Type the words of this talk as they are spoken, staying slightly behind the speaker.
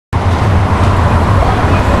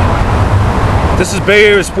This is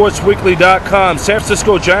BayAreaSportsWeekly.com San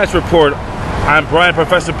Francisco Giants Report. I'm Brian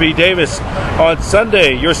Professor B. Davis. On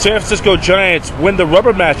Sunday, your San Francisco Giants win the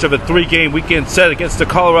rubber match of a 3-game weekend set against the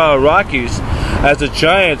Colorado Rockies as the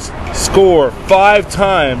Giants score 5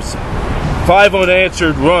 times, 5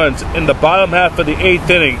 unanswered runs in the bottom half of the 8th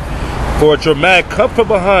inning for a dramatic come from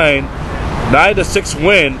behind 9-6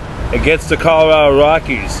 win against the Colorado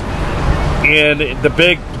Rockies. And the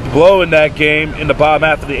big blow in that game in the bottom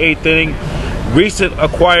half of the 8th inning, recent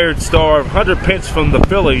acquired star Hunter Pence from the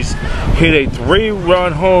Phillies hit a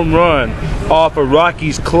 3-run home run off a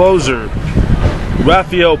Rockies closer,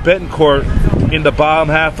 Rafael Betancourt, in the bottom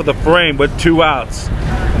half of the frame with 2 outs.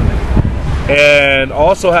 And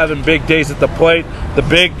also having big days at the plate, the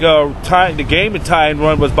big the game and tying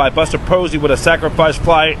run was by Buster Posey with a sacrifice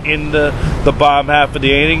fly in the bottom half of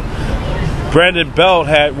the inning. Brandon Belt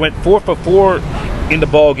went 4 for 4 in the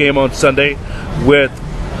ball game on Sunday with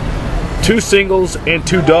 2 singles and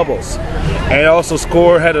 2 doubles, and also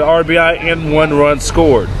had an RBI and 1 run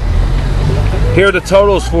scored. Here are the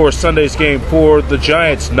totals for Sunday's game. For the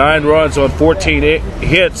Giants, 9 runs on 14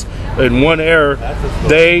 hits and 1 error.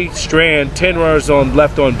 They strand 10 runners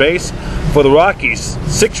left on base. For the Rockies,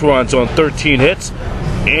 6 runs on 13 hits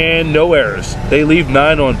and no errors. They leave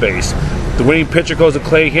 9 on base. The winning pitcher goes to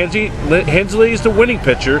Clay Hensley. Hensley is the winning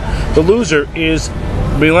pitcher. The loser is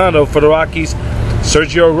Milano for the Rockies.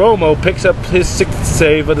 Sergio Romo picks up his 6th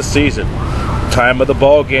save of the season. Time of the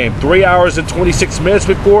ball game, 3 hours and 26 minutes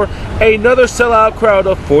before another sellout crowd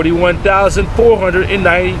of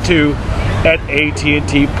 41,492 at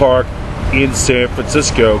AT&T Park in San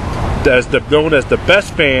Francisco, known as the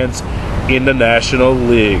best fans in the National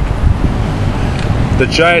League. The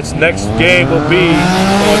Giants' next game will be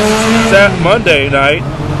on Monday night,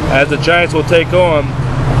 as the Giants will take on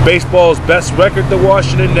baseball's best record, the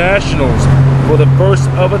Washington Nationals, for the first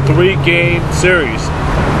of a 3-game series.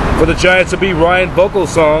 For the Giants, it'll be Ryan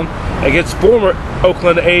Vogelsong against former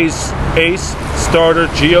Oakland A's ace starter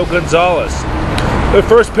Gio Gonzalez. The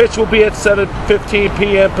first pitch will be at 7:15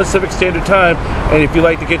 p.m. Pacific Standard Time, and if you'd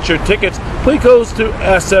like to get your tickets, please go to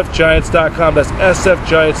sfgiants.com. That's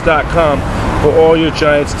sfgiants.com for all your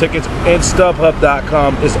Giants tickets, and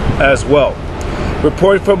StubHub.com as well.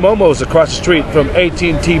 Reporting from Momo's across the street from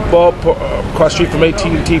AT&T Park,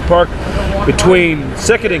 between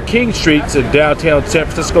 2nd and King Streets in downtown San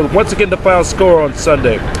Francisco. Once again, the final score on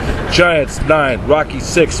Sunday: Giants 9, Rockies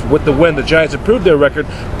 6. With the win, the Giants improved their record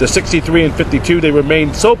to 63-52. They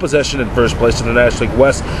remain sole possession in first place in the National League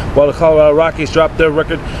West, while the Colorado Rockies dropped their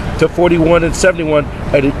record to 41-71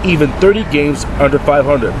 at an even 30 games under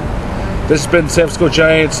 500. This has been San Francisco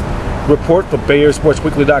Giants Report from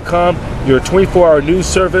BayAreaSportsWeekly.com, your 24-hour news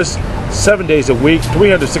service, 7 days a week,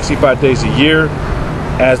 365 days a year,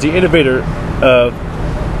 as the innovator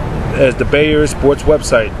as the Bay Area sports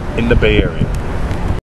website in the Bay Area.